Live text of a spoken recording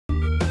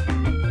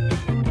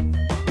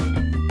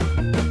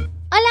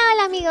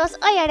amigos,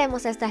 hoy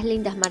haremos estas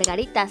lindas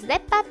margaritas de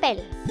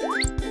papel.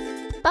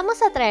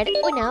 Vamos a traer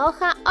una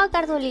hoja o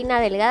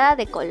cartulina delgada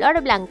de color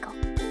blanco.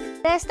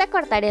 De esta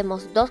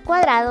cortaremos dos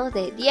cuadrados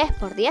de 10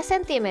 por 10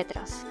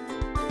 centímetros.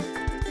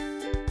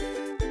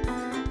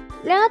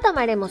 Luego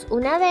tomaremos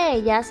una de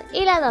ellas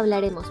y la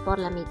doblaremos por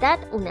la mitad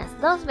unas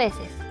 2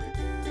 veces.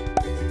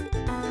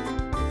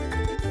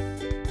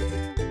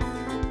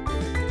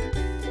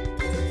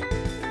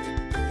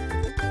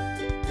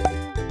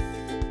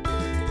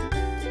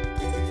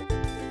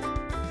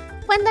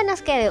 Cuando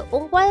nos quede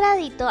un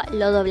cuadradito,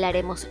 lo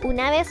doblaremos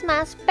una vez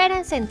más, pero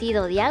en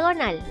sentido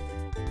diagonal.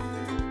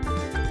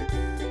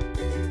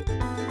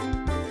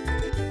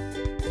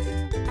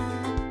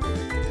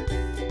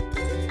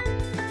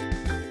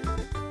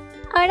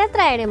 Ahora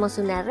traeremos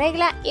una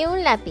regla y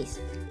un lápiz.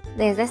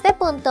 Desde este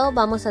punto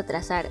vamos a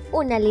trazar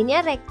una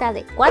línea recta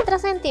de 4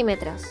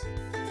 centímetros.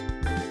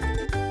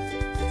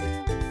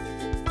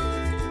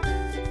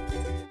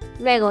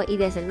 Luego y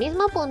desde el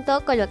mismo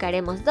punto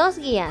colocaremos dos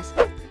guías.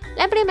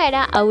 La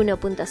primera a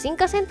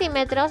 1.5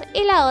 centímetros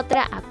y la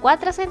otra a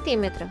 4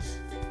 centímetros.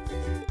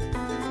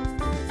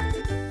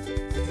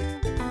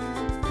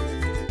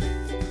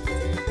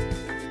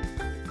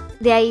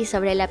 De ahí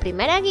sobre la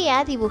primera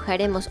guía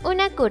dibujaremos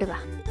una curva.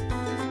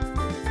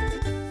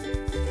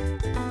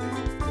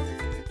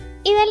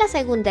 Y de la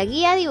segunda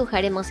guía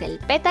dibujaremos el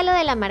pétalo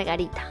de la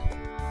margarita.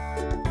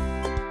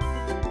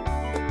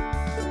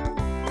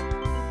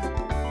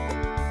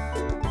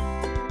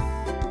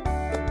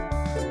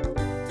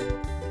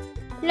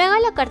 Luego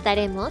lo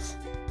cortaremos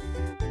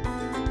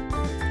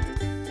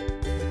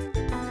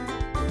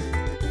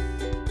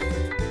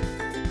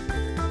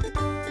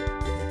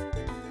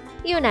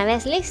y una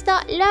vez listo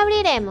lo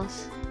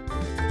abriremos.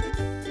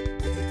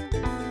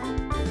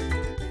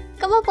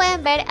 Como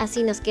pueden ver,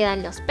 así nos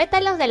quedan los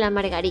pétalos de la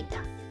margarita.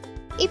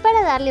 Y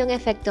para darle un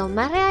efecto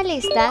más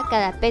realista,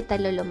 cada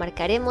pétalo lo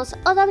marcaremos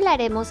o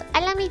doblaremos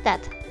a la mitad.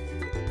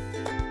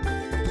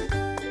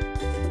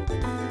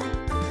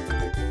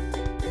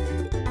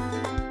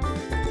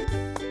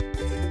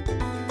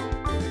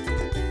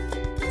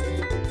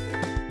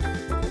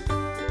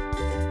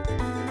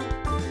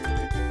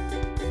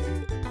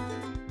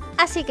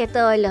 Así que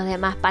todos los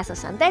demás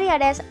pasos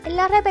anteriores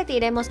los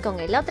repetiremos con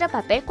el otro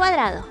papel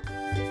cuadrado.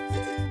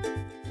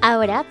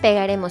 Ahora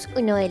pegaremos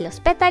uno de los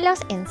pétalos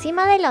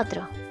encima del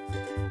otro.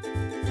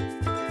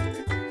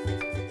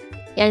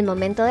 Y al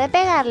momento de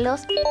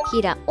pegarlos,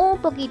 gira un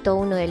poquito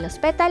uno de los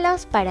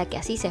pétalos para que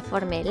así se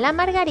forme la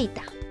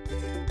margarita.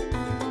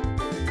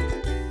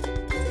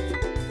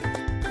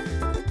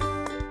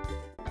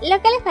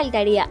 Lo que le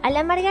faltaría a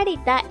la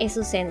margarita es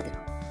su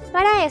centro.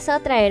 Para eso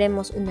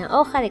traeremos una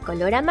hoja de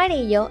color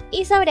amarillo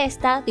y sobre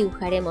esta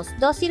dibujaremos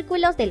dos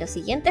círculos de los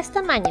siguientes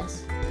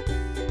tamaños.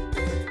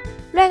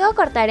 Luego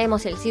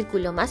cortaremos el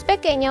círculo más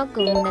pequeño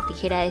con una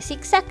tijera de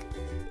zigzag,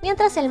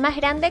 mientras el más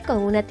grande con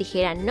una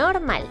tijera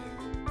normal.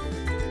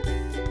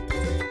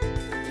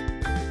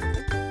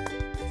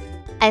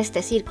 A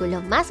este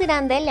círculo más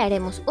grande le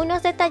haremos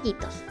unos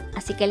detallitos,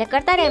 así que le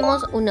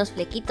cortaremos unos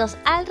flequitos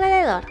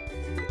alrededor.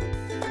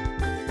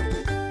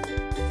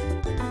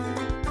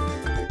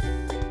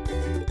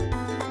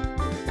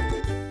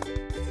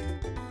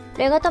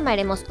 Luego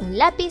tomaremos un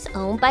lápiz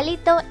o un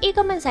palito y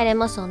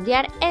comenzaremos a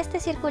ondear este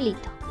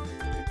circulito.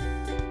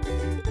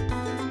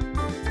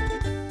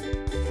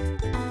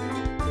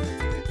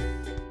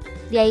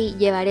 De ahí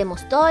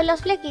llevaremos todos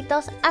los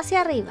flequitos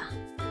hacia arriba.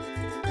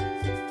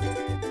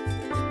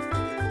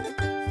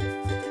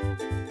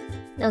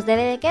 Nos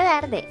debe de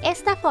quedar de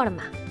esta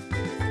forma.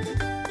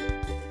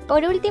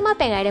 Por último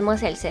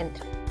pegaremos el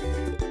centro.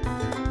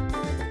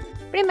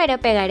 Primero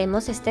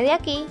pegaremos este de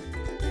aquí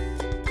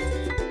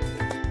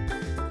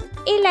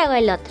y luego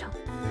el otro.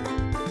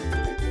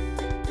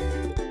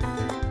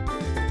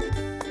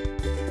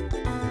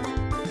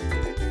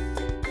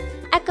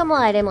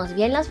 Acomodaremos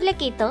bien los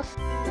flequitos.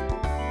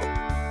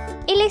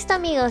 Y listo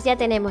amigos, ya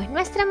tenemos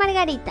nuestra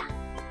margarita.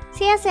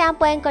 Si desean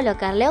pueden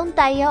colocarle un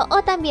tallo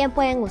o también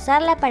pueden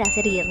usarla para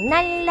hacer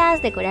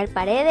guirnaldas, decorar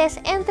paredes,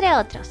 entre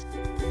otros.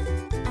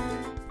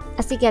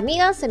 Así que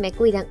amigos, se me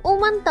cuidan un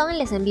montón,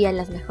 les envío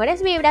las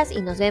mejores vibras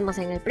y nos vemos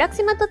en el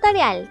próximo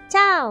tutorial.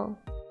 ¡Chao!